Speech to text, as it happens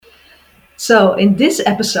So in this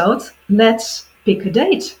episode, let's pick a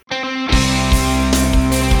date.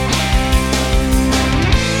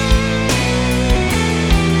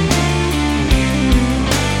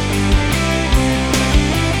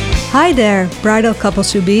 Hi there, bridal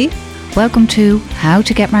couples to be. Welcome to How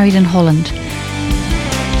to Get Married in Holland,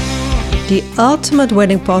 the ultimate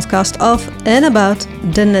wedding podcast of and about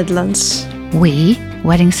the Netherlands. We,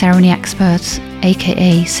 wedding ceremony experts,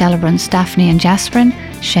 aka celebrants Daphne and Jasperin,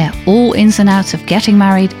 share all ins and outs of getting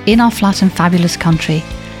married in our flat and fabulous country.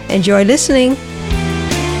 Enjoy listening.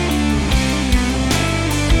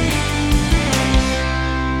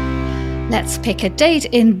 Let's pick a date.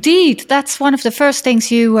 Indeed, that's one of the first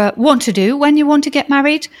things you want to do when you want to get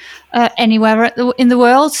married anywhere in the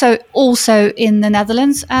world, so also in the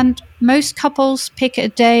Netherlands. And most couples pick a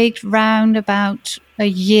date round about a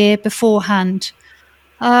year beforehand.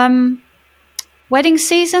 Wedding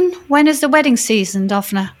season? When is the wedding season,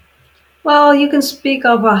 Daphne? Well, you can speak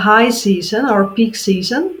of a high season or peak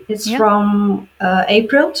season. It's from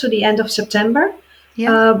April to the end of September.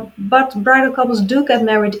 Yeah. But bridal couples do get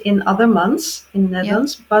married in other months in the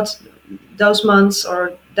Netherlands, but those months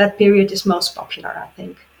or that period is most popular, I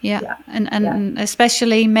think. Yeah. And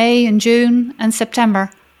especially May and June and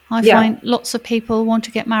September. I find lots of people want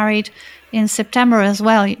to get married in September as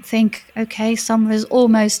well. You think, okay, summer is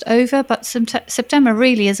almost over, but September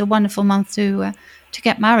really is a wonderful month to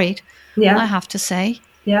get married. Yeah, I have to say.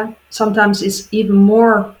 Yeah, sometimes it's even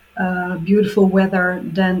more beautiful weather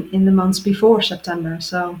than in the months before September.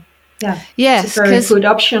 So, it's a very good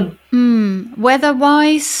option.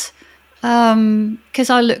 Weather-wise, because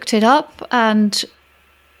I looked it up, and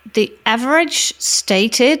the average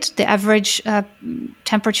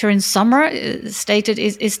temperature in summer stated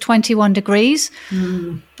is 21 degrees.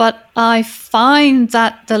 But I find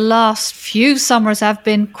that the last few summers have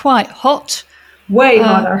been quite hot. Way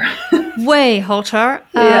hotter. Way hotter.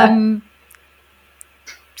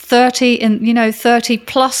 30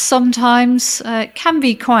 plus sometimes can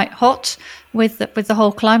be quite hot with the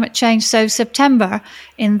whole climate change. So September,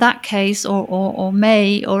 in that case, or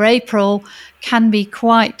May or April, can be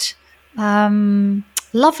quite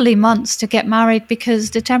lovely months to get married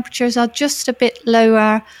because the temperatures are just a bit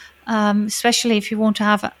lower, especially if you want to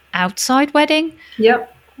have an outside wedding.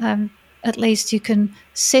 Yep. At least you can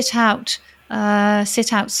sit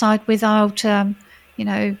outside without,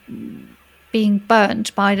 being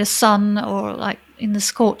burnt by the sun or like in the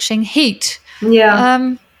scorching heat.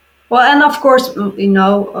 Yeah. Well, and of course,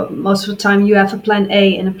 most of the time you have a plan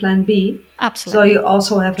A and a plan B. Absolutely. So you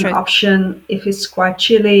also have an option if it's quite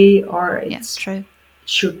chilly or it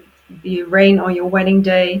should be rain on your wedding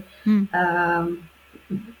day,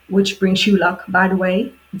 which brings you luck, by the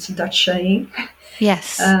way. It's a Dutch saying.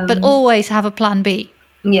 Yes, but always have a plan B.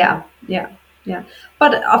 Yeah.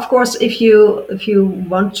 But of course, if you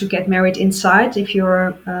want to get married inside, if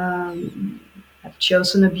you're have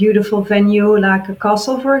chosen a beautiful venue like a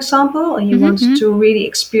castle, for example, and you want to really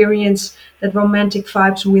experience that romantic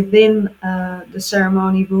vibes within the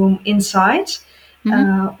ceremony room inside,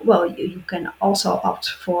 you can also opt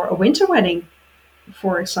for a winter wedding,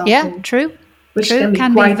 for example. Yeah, true. Which can be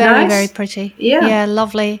quite very, nice. very pretty. Yeah,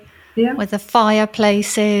 lovely. Yeah, with the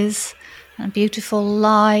fireplaces and beautiful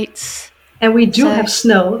lights. And we do have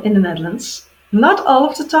snow in the Netherlands. Not all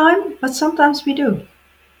of the time, but sometimes we do.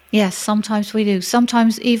 Yes, sometimes we do.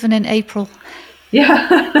 Sometimes even in April. Yeah.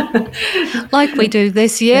 Like we do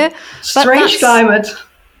this year. Strange climate.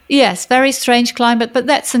 Yes, very strange climate, but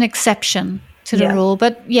that's an exception to the rule.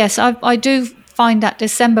 But yes, I do find that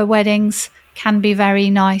December weddings can be very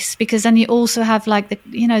nice because then you also have like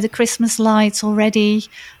the Christmas lights already.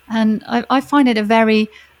 And I find it a very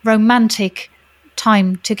romantic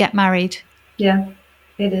time to get married. Yeah,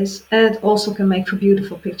 it is. And it also can make for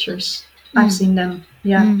beautiful pictures. I've seen them.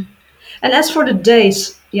 Yeah. And as for the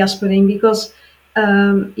days, Jasperin, because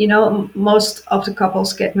most of the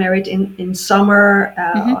couples get married in summer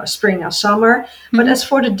or spring or summer. But as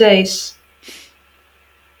for the days,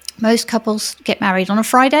 most couples get married on a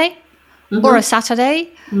Friday or a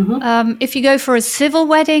Saturday. If you go for a civil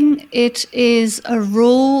wedding, it is a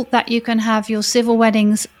rule that you can have your civil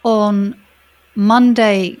weddings on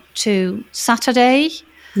Monday to Saturday,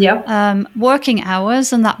 working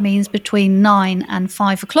hours, and that means between 9 and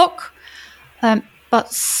 5 o'clock.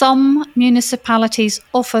 But some municipalities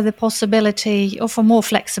offer more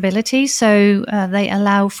flexibility, so they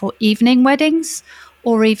allow for evening weddings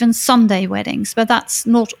or even Sunday weddings, but that's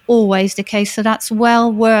not always the case. So that's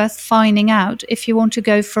well worth finding out if you want to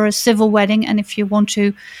go for a civil wedding and if you want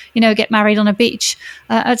to, get married on a beach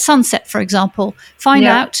at sunset, for example. Find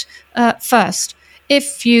out first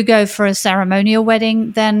If you go for a ceremonial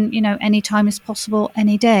wedding, then, any time is possible,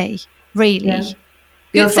 any day, really. Yeah. You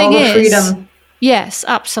Good have thing all the is, freedom. yes,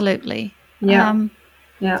 absolutely. Yeah.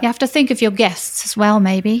 You have to think of your guests as well,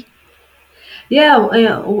 maybe. Yeah.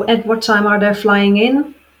 At what time are they flying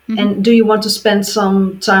in? And do you want to spend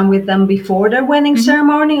some time with them before their wedding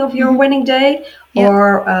ceremony of your wedding day? Yeah.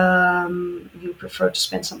 Or you prefer to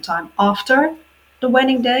spend some time after the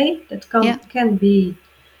wedding day? That can be,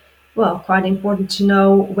 well, quite important to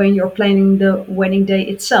know when you're planning the wedding day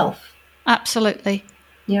itself. Absolutely.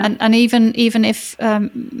 Yeah. And even if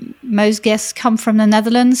most guests come from the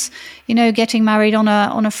Netherlands, getting married on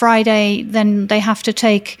a Friday, then they have to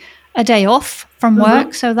take a day off from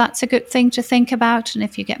work. So that's a good thing to think about. And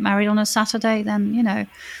if you get married on a Saturday, then,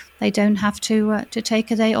 they don't have to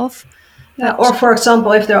take a day off. Yeah, or for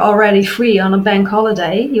example, if they're already free on a bank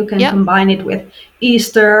holiday, you can combine it with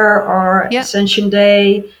Easter or Ascension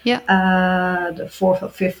Day, the 4th or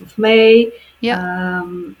 5th of May.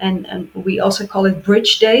 And we also call it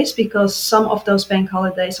bridge days because some of those bank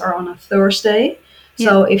holidays are on a Thursday.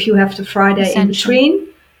 So if you have the Friday in between,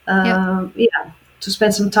 to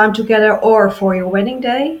spend some time together or for your wedding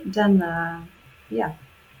day, then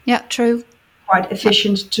true. Quite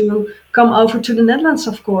efficient to come over to the Netherlands,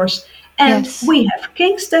 of course. And we have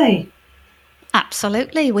King's Day.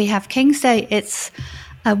 Absolutely. We have King's Day. It's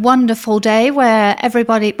a wonderful day where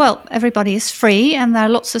everybody is free and there are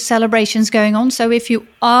lots of celebrations going on. So if you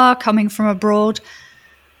are coming from abroad,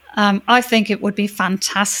 I think it would be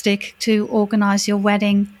fantastic to organise your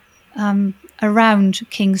wedding around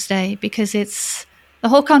King's Day because the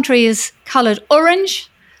whole country is coloured orange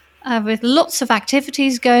with lots of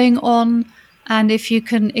activities going on. And if you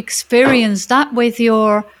can experience that with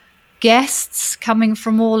your guests coming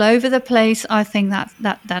from all over the place, I think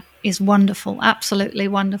that is wonderful, absolutely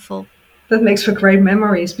wonderful. That makes for great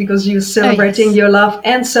memories because you're celebrating your love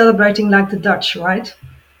and celebrating like the Dutch, right?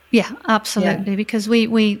 Yeah, absolutely, because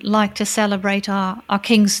we like to celebrate our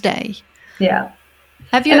King's Day. Yeah.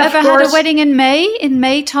 Have you ever had a wedding in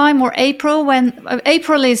May time or April? When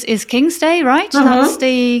April is King's Day, right? That's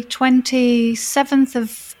the 27th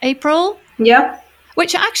of April. Yeah.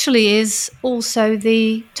 Which actually is also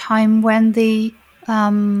the time when the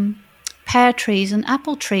pear trees and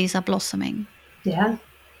apple trees are blossoming. Yeah.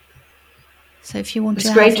 So if you want it's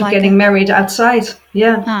great to getting married outside.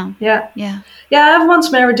 Yeah. Yeah. I've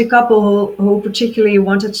once married a couple who particularly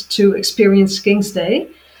wanted to experience King's Day.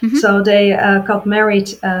 So they got married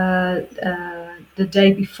the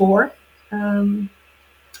day before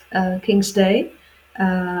King's Day.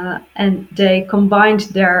 And they combined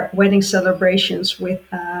their wedding celebrations with,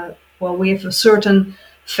 we have a certain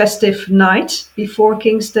festive night before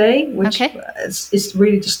King's Day, which is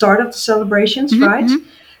really the start of the celebrations, right?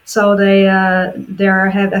 So they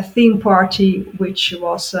had a theme party, which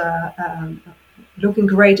was looking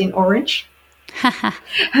great in orange.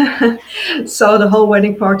 So the whole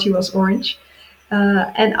wedding party was orange.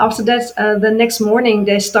 And after that, the next morning,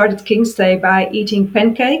 they started King's Day by eating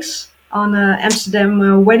pancakes on an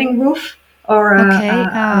Amsterdam wedding roof or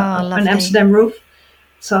an Amsterdam roof.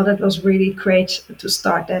 So that was really great to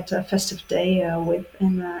start that festive day with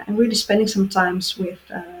and really spending some time with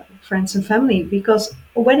friends and family because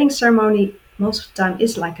a wedding ceremony most of the time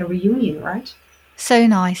is like a reunion, right? So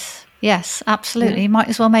nice. Yes, absolutely. You might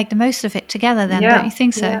as well make the most of it together then, don't you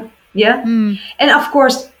think so? Yeah. And of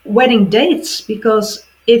course, wedding dates, because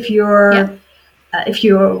if your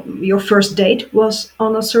first date was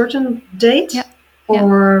on a certain date,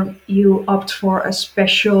 or you opt for a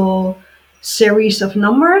special series of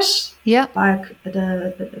numbers, like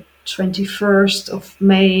the 21st of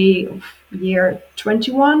May of year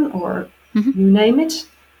 21, or you name it.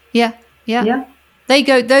 Yeah.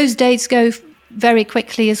 Those dates go very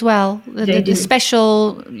quickly as well. The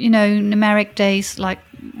special, numeric days, like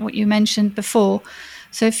what you mentioned before.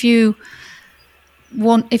 So if you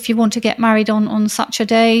want to get married on such a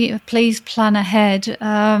day, please plan ahead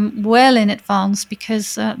well in advance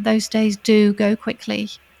because those days do go quickly.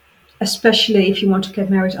 Especially if you want to get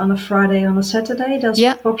married on a Friday, on a Saturday, those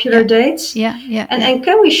popular dates. And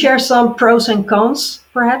can we share some pros and cons,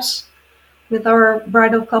 perhaps, with our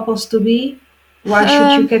bridal couples to be? Why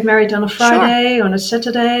should you get married on a Friday, on a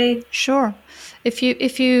Saturday? Sure. If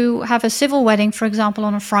you have a civil wedding, for example,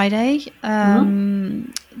 on a Friday,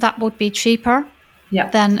 that would be cheaper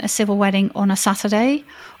than a civil wedding on a Saturday.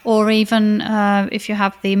 Or even if you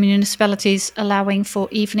have the municipalities allowing for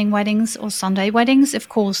evening weddings or Sunday weddings, of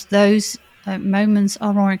course, those moments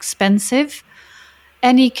are more expensive.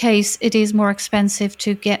 Any case, it is more expensive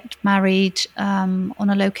to get married on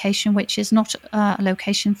a location which is not a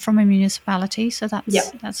location from a municipality. So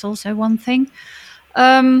that's also one thing.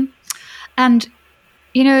 And,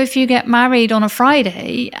 if you get married on a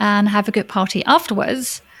Friday and have a good party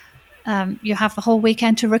afterwards, you have the whole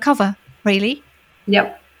weekend to recover, really.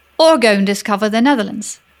 Yep. Or go and discover the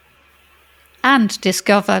Netherlands. And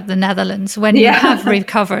discover the Netherlands when you have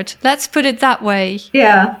recovered. Let's put it that way.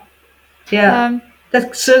 Yeah.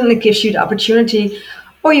 That certainly gives you the opportunity.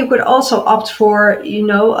 Or you could also opt for,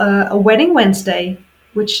 a wedding Wednesday,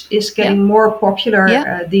 which is getting more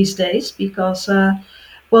popular these days because,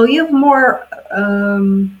 you have more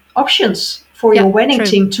options for your wedding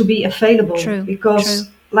team to be available.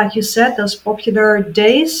 Because, like you said, those popular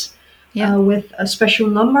days with special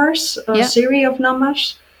numbers, a series of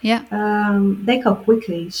numbers, they go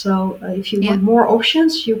quickly. So if you want more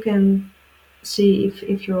options, you can see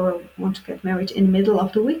if you want to get married in the middle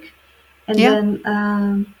of the week. And then,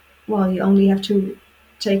 you only have to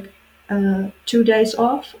take 2 days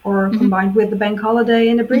off or combined with the bank holiday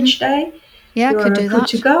and the bridge day. Yeah, you're could do good that.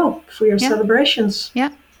 to go for your celebrations. Yeah,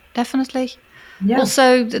 definitely. Yeah.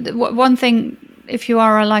 Also, one thing, if you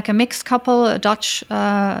are like a mixed couple, a Dutch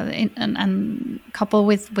and couple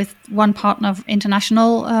with one partner of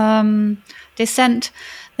international descent,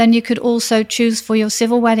 then you could also choose for your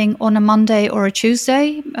civil wedding on a Monday or a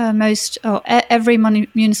Tuesday. Every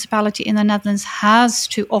municipality in the Netherlands has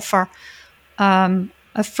to offer a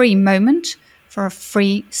free moment for a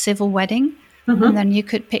free civil wedding, and then you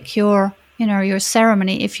could pick your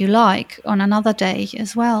ceremony, if you like, on another day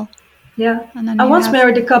as well. Yeah, I once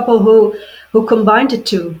married a couple who combined the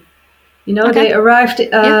two. They arrived.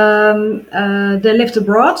 They lived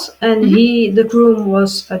abroad, and the groom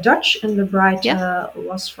was Dutch, and the bride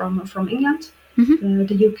was from England,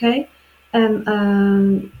 the UK, and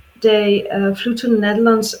they flew to the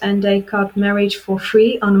Netherlands, and they got married for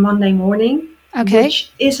free on a Monday morning,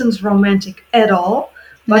 which isn't romantic at all.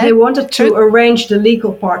 But they wanted to arrange the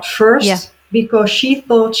legal part first because she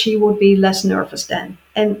thought she would be less nervous then,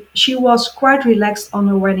 and she was quite relaxed on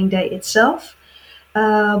her wedding day itself.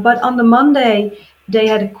 But on the Monday, they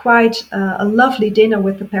had quite a lovely dinner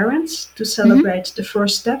with the parents to celebrate the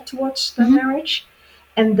first step towards the marriage.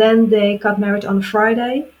 And then they got married on a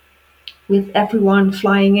Friday with everyone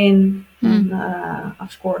flying in. And,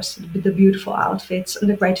 of course, the beautiful outfits and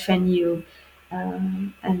the great venue.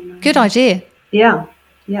 Good idea. Yeah.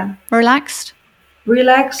 Relaxed.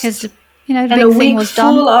 Because and a week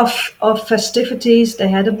full of festivities. They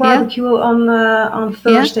had a barbecue on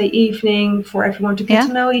Thursday evening for everyone to get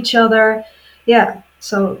to know each other. Yeah,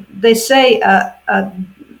 so they say a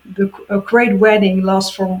great wedding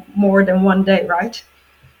lasts for more than one day, right?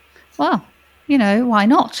 Well, why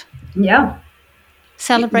not? Yeah.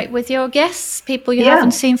 Celebrate with your guests, people you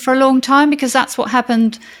haven't seen for a long time, because that's what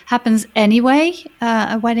happens anyway.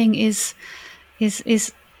 A wedding is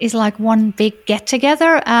like one big get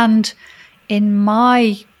together, and in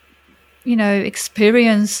my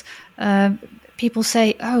experience, people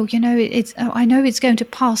say, I know it's going to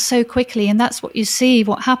pass so quickly, and that's what you see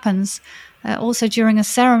what happens also during a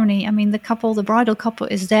ceremony. I mean, the bridal couple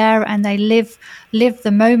is there and they live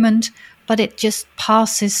the moment, but it just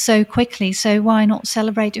passes so quickly. So why not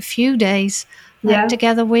celebrate a few days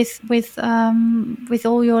together with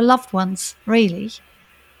all your loved ones, really?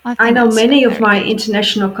 I know many of my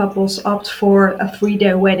international couples opt for a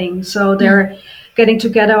 3-day wedding. So they're getting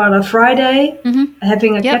together on a Friday,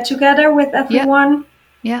 having a get-together with everyone.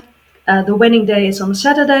 Yeah. The wedding day is on a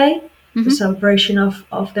Saturday, the celebration of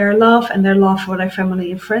their love and their love for their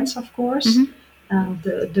family and friends, of course.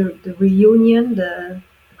 The reunion, the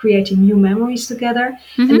creating new memories together.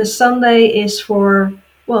 And the Sunday is for,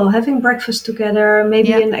 having breakfast together,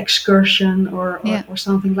 maybe an excursion or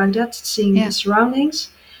something like that, seeing the surroundings.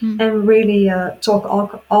 And really talk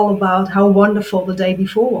all about how wonderful the day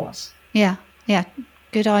before was. Yeah,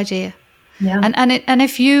 good idea. Yeah. And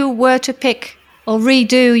if you were to pick or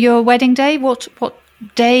redo your wedding day, what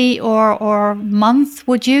day or month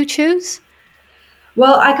would you choose?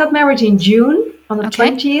 Well, I got married in June, on the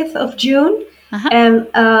 20th of June, and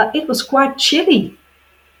it was quite chilly,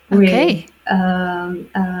 really.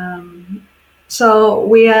 So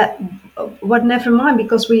we never mind,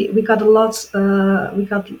 because we got loads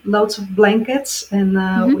of blankets,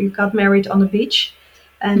 and we got married on the beach,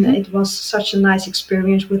 and it was such a nice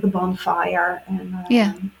experience with the bonfire, and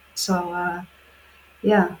So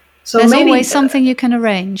there's maybe always something you can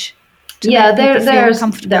arrange.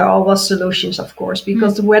 There are always solutions, of course,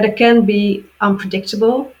 because the weather can be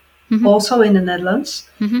unpredictable. Also in the Netherlands.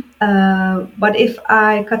 But if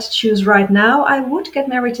I got to choose right now, I would get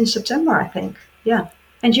married in September, I think. Yeah.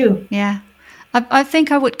 And you? Yeah. I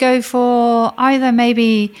think I would go for either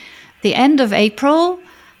maybe the end of April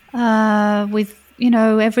with,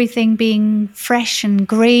 everything being fresh and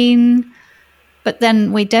green. But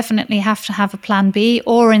then we definitely have to have a plan B,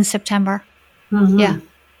 or in September. Mm-hmm. Yeah.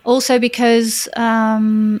 Also because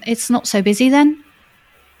it's not so busy then.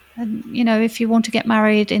 And, if you want to get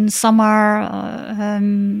married in summer,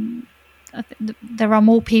 there are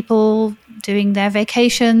more people doing their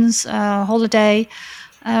vacations, holiday.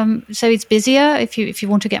 So it's busier if you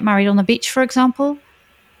want to get married on the beach, for example.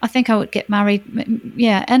 I think I would get married,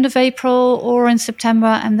 end of April or in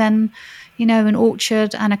September, and then, an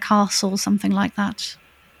orchard and a castle, something like that.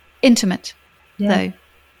 Intimate, though.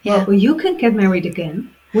 Yeah. Well, you can get married again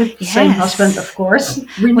with the same husband, of course.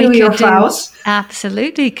 Renew your vows.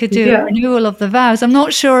 Absolutely, could do a renewal of the vows. I'm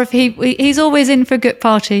not sure if he's always in for a good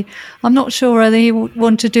party. I'm not sure whether he would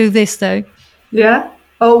want to do this, though. Yeah.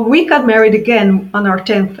 Oh, we got married again on our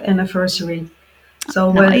 10th anniversary.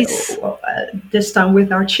 So nice. This time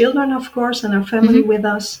with our children, of course, and our family with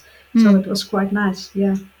us. So it was quite nice.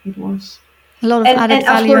 Yeah, it was. A lot of added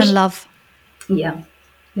value and love. Yeah.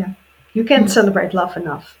 You can't celebrate love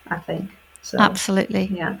enough, I think. So,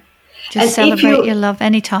 absolutely. Yeah. Just celebrate your love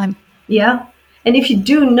anytime. Yeah. And if you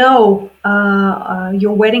do know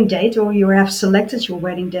your wedding date, or you have selected your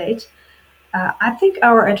wedding date, I think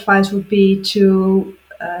our advice would be to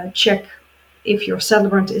check if your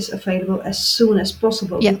celebrant is available as soon as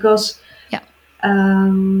possible. Yeah. Because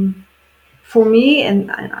for me,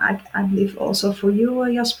 and I believe also for you,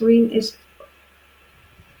 Jasperine, is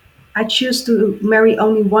I choose to marry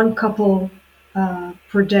only one couple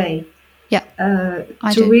per day. Yeah,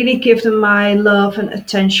 to really give them my love and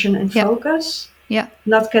attention and focus. Yeah.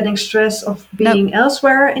 Not getting stressed of being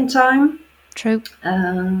elsewhere in time. True.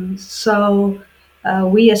 So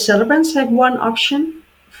we as celebrants have one option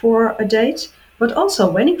for a date, but also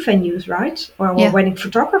wedding venues, right? Or wedding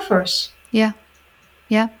photographers. Yeah.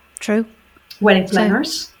 Yeah, true. Wedding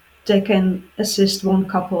planners. They can assist one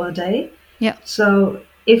couple a day. Yeah. So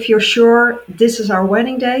if you're sure this is our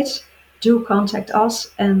wedding date, do contact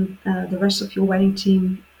us and the rest of your wedding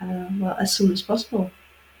team as soon as possible.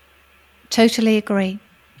 Totally agree.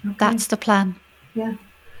 Okay. That's the plan. Yeah.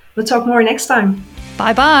 We'll talk more next time.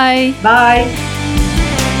 Bye-bye. Bye.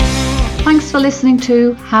 Thanks for listening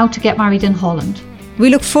to How to Get Married in Holland. We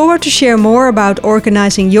look forward to share more about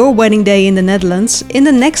organizing your wedding day in the Netherlands in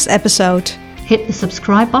the next episode. Hit the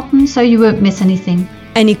subscribe button so you won't miss anything.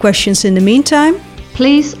 Any questions in the meantime?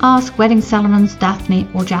 Please ask wedding celebrants Daphne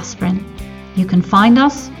or Jasperine. You can find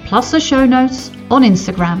us, plus the show notes, on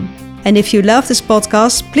Instagram. And if you love this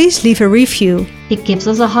podcast, please leave a review. It gives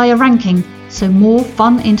us a higher ranking, so more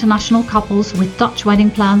fun international couples with Dutch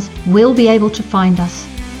wedding plans will be able to find us.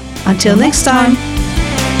 Until next time.